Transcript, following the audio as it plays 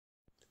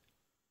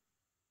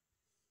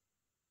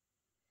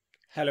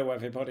Hello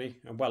everybody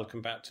and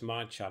welcome back to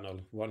my channel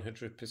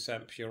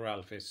 100% Pure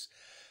Elvis.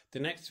 The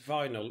next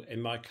vinyl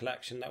in my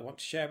collection that I want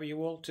to share with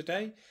you all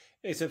today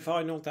is a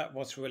vinyl that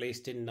was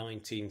released in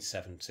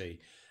 1970,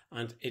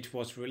 and it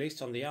was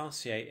released on the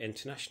RCA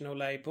International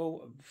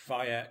label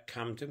via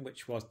Camden,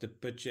 which was the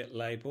budget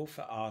label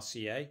for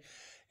RCA.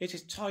 It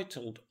is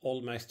titled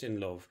Almost in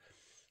Love,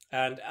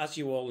 and as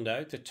you all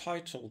know, the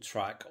title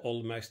track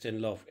Almost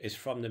in Love is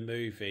from the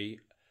movie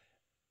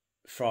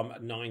from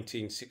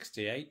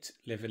 1968,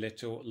 Live a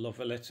Little, Love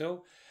a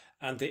Little,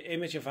 and the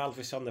image of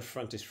Elvis on the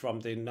front is from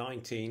the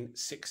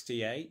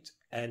 1968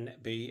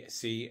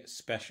 NBC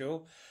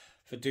special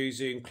for Do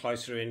Zoom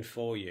Closer In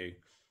For You.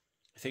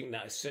 I think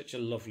that is such a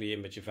lovely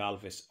image of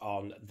Elvis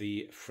on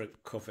the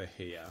front cover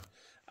here.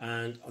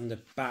 And on the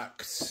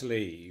back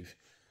sleeve,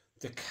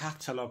 the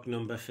catalogue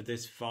number for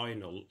this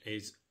vinyl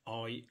is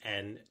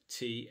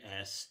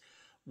INTS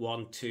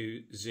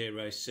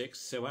 1206.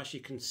 So as you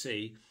can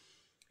see,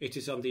 it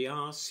is on the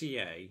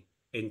RCA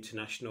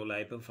International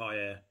label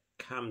via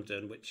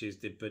Camden, which is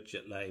the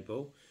budget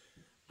label,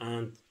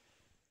 and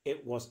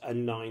it was a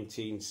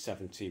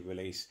 1970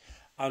 release.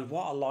 And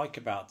what I like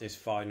about this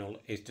vinyl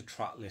is the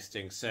track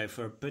listing. So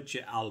for a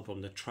budget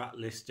album, the track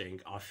listing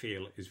I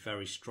feel is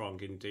very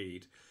strong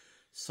indeed.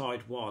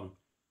 Side 1,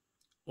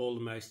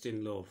 Almost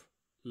in Love,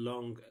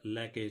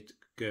 Long-Legged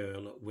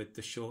Girl with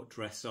the Short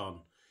Dress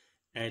On,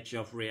 Edge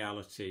of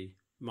Reality,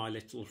 My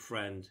Little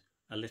Friend,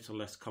 A Little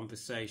Less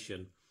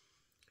Conversation.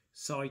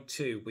 Side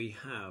 2, we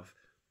have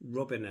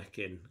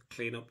Rubbernecking,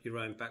 Clean Up Your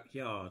Own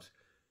Backyard,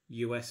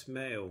 US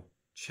Mail,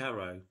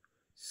 Charo,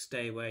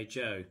 Stay Away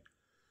Joe.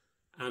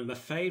 And my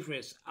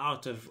favourites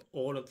out of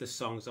all of the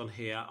songs on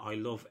here, I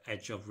love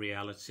Edge of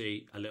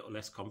Reality, A Little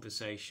Less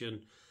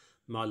Conversation,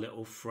 My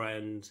Little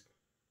Friend,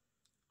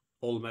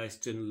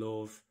 Almost in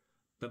Love.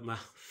 But my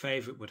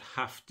favourite would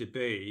have to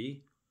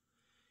be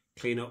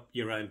Clean Up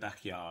Your Own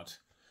Backyard.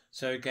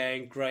 So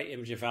again, great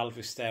image of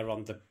Elvis there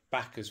on the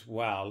back as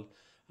well.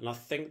 And I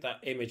think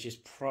that image is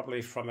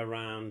probably from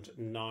around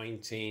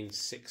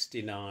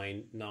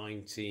 1969,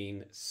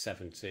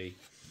 1970.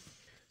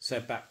 So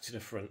back to the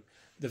front.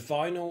 The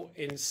vinyl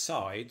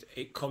inside,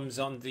 it comes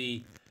on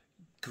the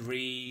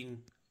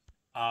green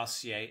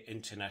RCA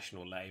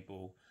International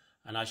label.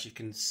 And as you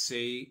can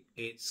see,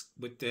 it's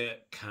with the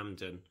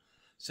Camden.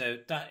 So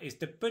that is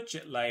the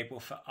budget label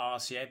for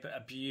RCA, but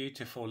a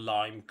beautiful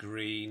lime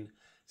green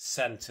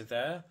centre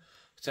there.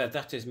 So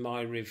that is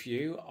my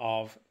review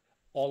of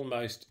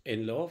Almost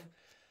in Love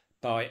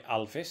by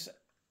Elvis,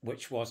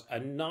 which was a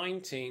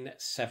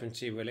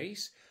 1970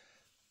 release.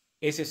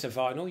 Is this a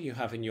vinyl you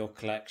have in your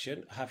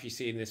collection? Have you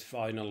seen this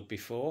vinyl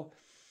before?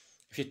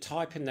 If you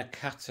type in the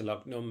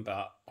catalogue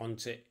number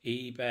onto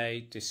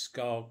eBay,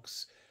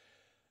 Discogs,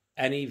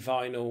 any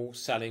vinyl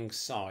selling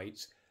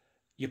site,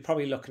 you're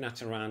probably looking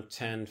at around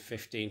 10,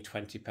 15,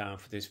 20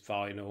 pounds for this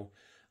vinyl.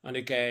 And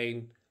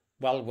again,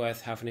 well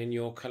worth having in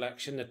your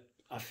collection.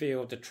 I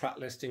feel the track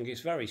listing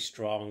is very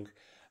strong,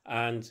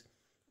 and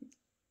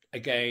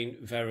again,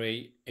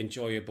 very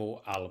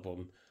enjoyable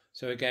album.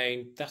 So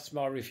again, that's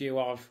my review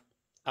of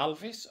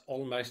Elvis,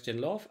 Almost in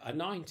Love, a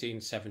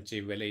 1970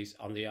 release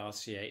on the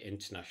RCA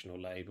International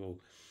label.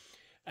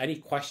 Any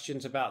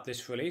questions about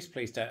this release,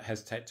 please don't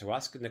hesitate to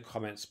ask in the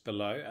comments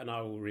below, and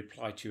I will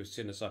reply to you as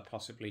soon as I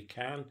possibly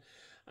can.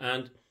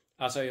 And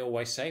as I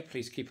always say,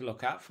 please keep a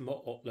lookout for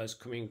more uploads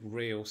coming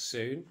real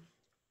soon.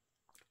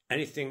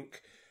 Anything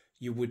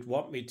you would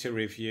want me to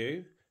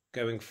review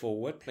going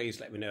forward,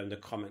 please let me know in the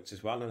comments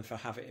as well, and if I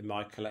have it in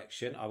my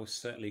collection, I will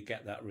certainly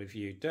get that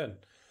review done.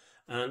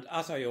 And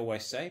as I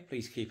always say,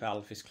 please keep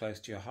Elvis close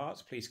to your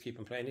hearts, please keep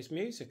on playing his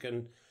music,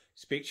 and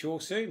speak to you all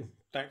soon.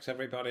 Thanks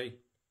everybody,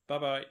 bye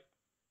bye.